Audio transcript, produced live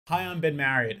Hi, I'm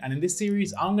Marriott, and in this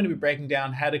series, I'm going to be breaking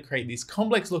down how to create these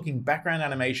complex looking background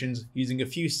animations using a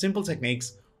few simple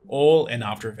techniques, all in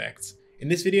After Effects. In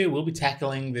this video, we'll be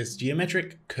tackling this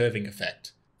geometric curving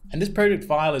effect. And this project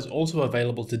file is also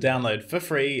available to download for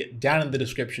free down in the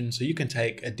description so you can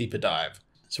take a deeper dive.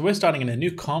 So we're starting in a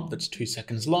new comp that's 2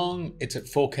 seconds long, it's at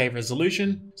 4K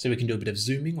resolution, so we can do a bit of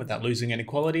zooming without losing any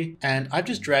quality, and I've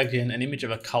just dragged in an image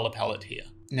of a color palette here.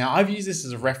 Now I've used this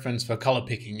as a reference for color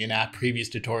picking in our previous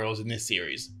tutorials in this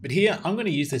series, but here I'm going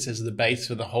to use this as the base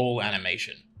for the whole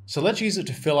animation. So let's use it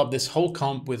to fill up this whole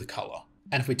comp with color.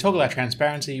 And if we toggle our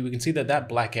transparency, we can see that that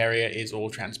black area is all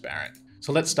transparent.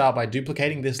 So let's start by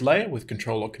duplicating this layer with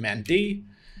Ctrl or Command D.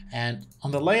 And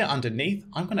on the layer underneath,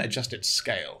 I'm going to adjust its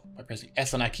scale by pressing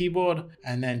S on our keyboard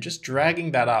and then just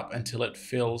dragging that up until it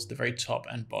fills the very top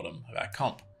and bottom of our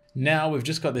comp. Now we've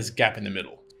just got this gap in the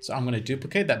middle. So I'm going to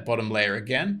duplicate that bottom layer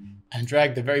again and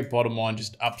drag the very bottom one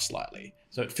just up slightly.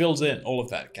 So it fills in all of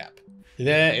that gap.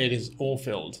 There it is all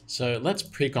filled. So let's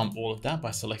pre-comp all of that by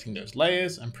selecting those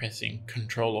layers and pressing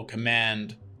Ctrl or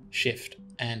Command, Shift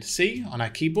and C on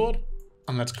our keyboard.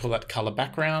 And let's call that color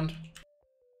background.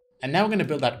 And now we're going to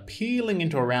build that peeling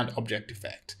into a round object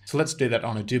effect. So let's do that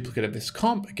on a duplicate of this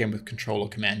comp, again with Ctrl or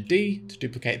Command D to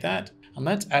duplicate that. And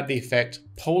let's add the effect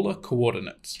polar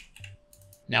coordinates.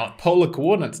 Now what polar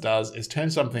coordinates does is turn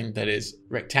something that is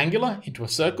rectangular into a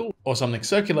circle or something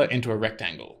circular into a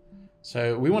rectangle.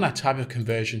 So we want our type of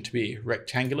conversion to be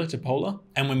rectangular to polar.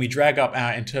 And when we drag up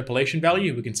our interpolation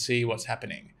value, we can see what's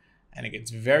happening. And it gets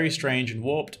very strange and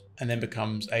warped and then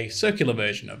becomes a circular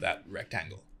version of that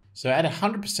rectangle. So at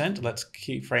 100%, let's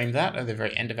keyframe that at the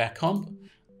very end of our comp.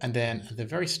 And then at the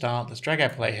very start, let's drag our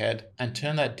playhead and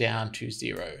turn that down to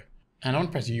 0. And I want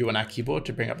to press U on our keyboard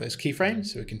to bring up those keyframes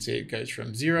so we can see it goes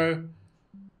from 0,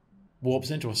 warps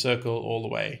into a circle all the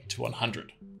way to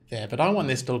 100. There, but I want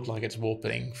this to look like it's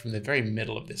warping from the very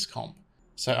middle of this comp.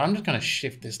 So I'm just going to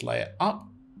shift this layer up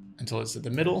until it's at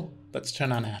the middle. Let's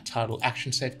turn on our title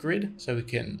action safe grid so we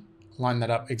can line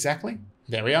that up exactly.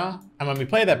 There we are. And when we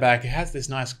play that back, it has this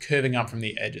nice curving up from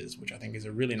the edges, which I think is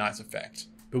a really nice effect.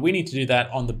 But we need to do that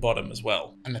on the bottom as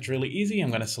well. And that's really easy. I'm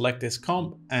going to select this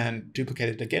comp and duplicate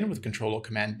it again with Ctrl or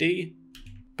Command D,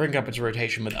 bring up its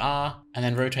rotation with R, and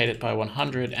then rotate it by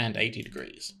 180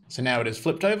 degrees. So now it is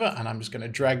flipped over and I'm just going to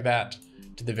drag that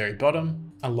to the very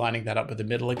bottom, aligning that up with the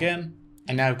middle again.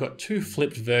 And now I've got 2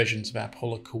 flipped versions of our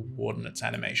polar coordinates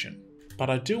animation. But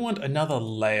I do want another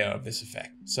layer of this effect.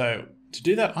 So to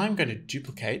do that, I'm going to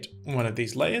duplicate one of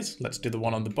these layers. Let's do the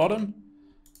one on the bottom.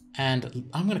 And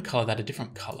I'm going to color that a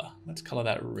different color. Let's color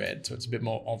that red so it's a bit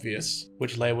more obvious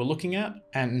which layer we're looking at.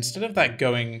 And instead of that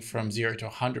going from 0 to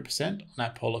 100% on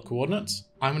our polar coordinates,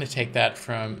 I'm going to take that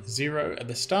from 0 at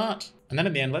the start. And then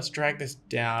at the end, let's drag this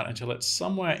down until it's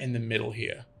somewhere in the middle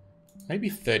here. Maybe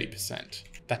 30%.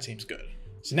 That seems good.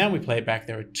 So now we play it back,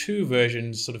 there are 2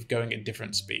 versions sort of going at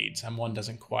different speeds and one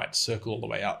doesn't quite circle all the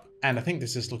way up. And I think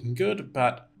this is looking good,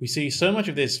 but we see so much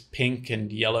of this pink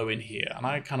and yellow in here, and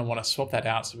I kind of want to swap that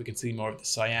out so we can see more of the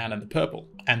cyan and the purple.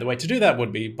 And the way to do that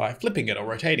would be by flipping it or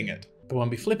rotating it. But when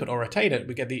we flip it or rotate it,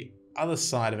 we get the other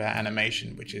side of our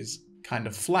animation, which is kind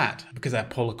of flat because our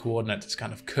polar coordinate is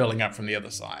kind of curling up from the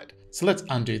other side. So let's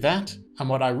undo that. And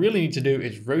what I really need to do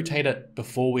is rotate it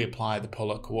before we apply the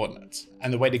polar coordinates.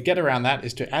 And the way to get around that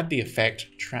is to add the effect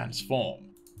transform.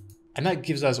 And that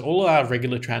gives us all our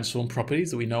regular transform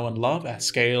properties that we know and love, our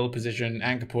scale, position,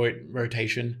 anchor point,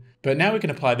 rotation. But now we can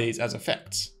apply these as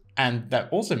effects. And that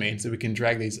also means that we can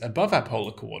drag these above our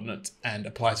polar coordinates and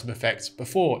apply some effects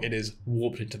before it is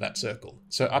warped into that circle.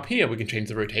 So up here, we can change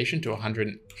the rotation to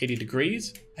 180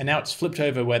 degrees. And now it's flipped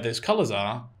over where those colors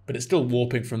are, but it's still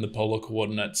warping from the polar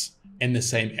coordinates in the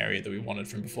same area that we wanted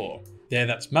from before. There,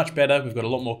 that's much better. We've got a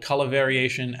lot more color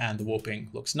variation and the warping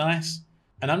looks nice.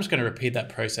 And I'm just going to repeat that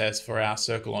process for our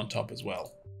circle on top as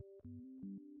well.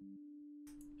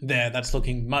 There, that's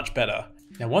looking much better.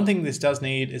 Now, one thing this does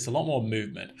need is a lot more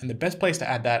movement, and the best place to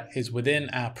add that is within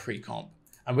our pre-comp.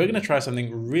 And we're going to try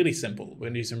something really simple. We're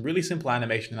going to do some really simple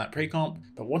animation in that pre-comp,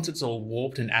 but once it's all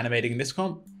warped and animating in this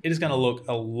comp, it is going to look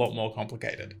a lot more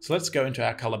complicated. So let's go into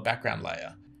our color background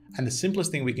layer. And the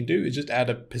simplest thing we can do is just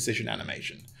add a position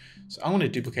animation. So I'm going to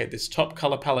duplicate this top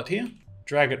color palette here,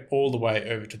 drag it all the way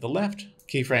over to the left,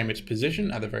 keyframe its position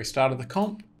at the very start of the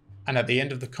comp, and at the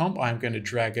end of the comp, I'm going to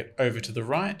drag it over to the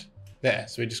right. There,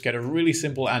 so we just get a really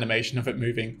simple animation of it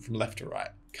moving from left to right.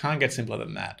 Can't get simpler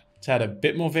than that. To add a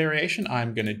bit more variation,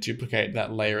 I'm going to duplicate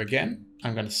that layer again.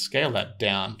 I'm going to scale that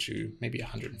down to maybe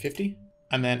 150,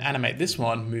 and then animate this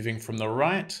one moving from the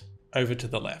right over to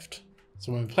the left.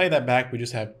 So when we play that back, we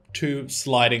just have 2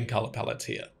 sliding color palettes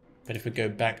here. But if we go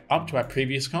back up to our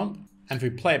previous comp And if we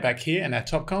play it back here in our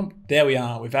top comp, there we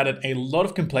are. We've added a lot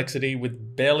of complexity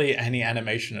with barely any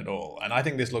animation at all. And I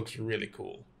think this looks really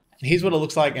cool. And here's what it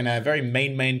looks like in our very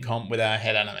main comp with our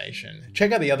head animation.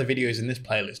 Check out the other videos in this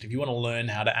playlist if you want to learn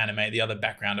how to animate the other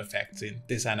background effects in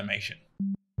this animation.